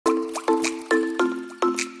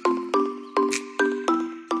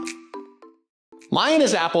Lion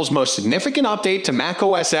is Apple's most significant update to Mac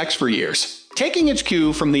OS X for years, taking its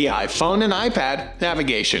cue from the iPhone and iPad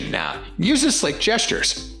navigation now uses slick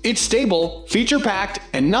gestures. It's stable, feature-packed,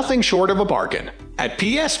 and nothing short of a bargain. At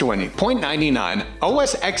PS $20.99,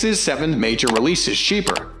 OS X's 7th major release is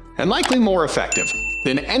cheaper and likely more effective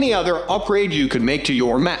than any other upgrade you could make to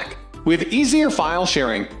your Mac. With easier file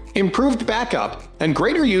sharing, improved backup, and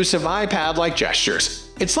greater use of iPad-like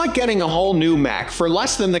gestures, it's like getting a whole new Mac for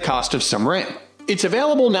less than the cost of some RAM. It's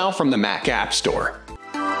available now from the Mac App Store.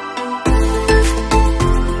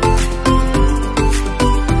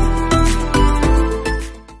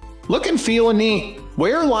 Look and feel FEEL-INE.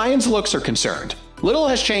 Where Lion's looks are concerned, little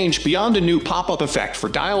has changed beyond a new pop-up effect for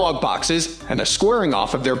dialog boxes and a squaring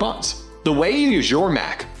off of their buttons. The way you use your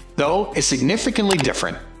Mac, though, is significantly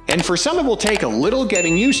different, and for some it will take a little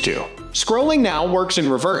getting used to. Scrolling now works in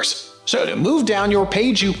reverse, so to move down your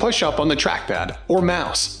page you push up on the trackpad or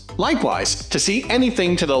mouse. Likewise, to see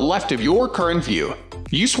anything to the left of your current view,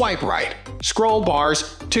 you swipe right. Scroll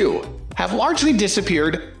bars, too, have largely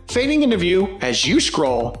disappeared, fading into view as you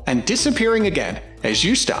scroll and disappearing again as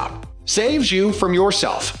you stop. Saves you from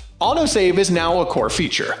yourself. Autosave is now a core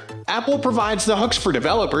feature. Apple provides the hooks for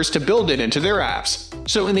developers to build it into their apps.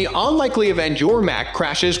 So in the unlikely event your Mac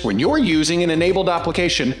crashes when you're using an enabled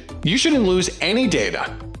application, you shouldn't lose any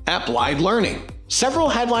data. Applied Learning. Several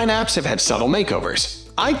headline apps have had subtle makeovers.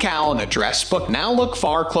 iCal and Address Book now look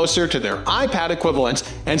far closer to their iPad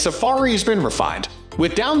equivalents, and Safari has been refined,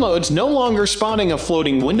 with downloads no longer spawning a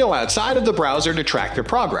floating window outside of the browser to track their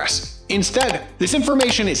progress. Instead, this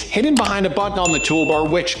information is hidden behind a button on the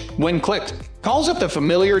toolbar which, when clicked, calls up the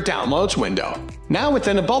familiar Downloads window, now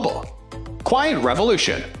within a bubble. Quiet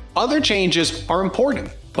Revolution. Other changes are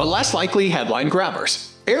important, but less likely headline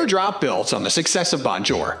grabbers. AirDrop builds on the success of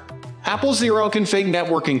Bonjour. Apple's zero-config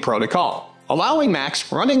networking protocol, allowing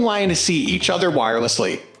Macs running Lion to see each other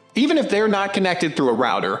wirelessly, even if they're not connected through a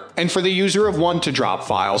router, and for the user of one to drop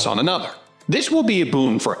files on another. This will be a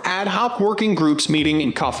boon for ad hoc working groups meeting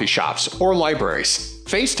in coffee shops or libraries.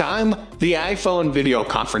 FaceTime, the iPhone video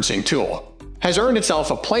conferencing tool, has earned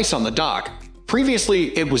itself a place on the dock.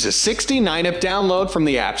 Previously, it was a 69-app download from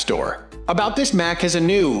the App Store. About this Mac has a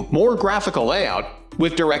new, more graphical layout,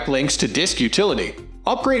 with direct links to disk utility,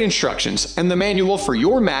 upgrade instructions, and the manual for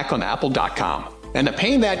your Mac on Apple.com, and a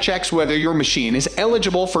pane that checks whether your machine is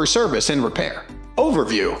eligible for service and repair.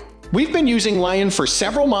 Overview. We've been using Lion for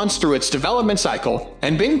several months through its development cycle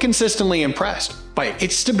and been consistently impressed by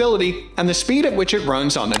its stability and the speed at which it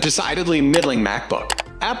runs on a decidedly middling MacBook.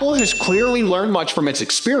 Apple has clearly learned much from its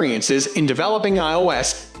experiences in developing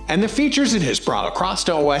iOS, and the features it has brought across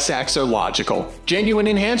to OS X are logical, genuine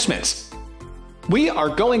enhancements. We are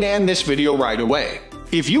going to end this video right away.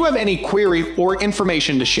 If you have any query or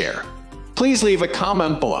information to share, please leave a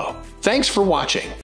comment below. Thanks for watching.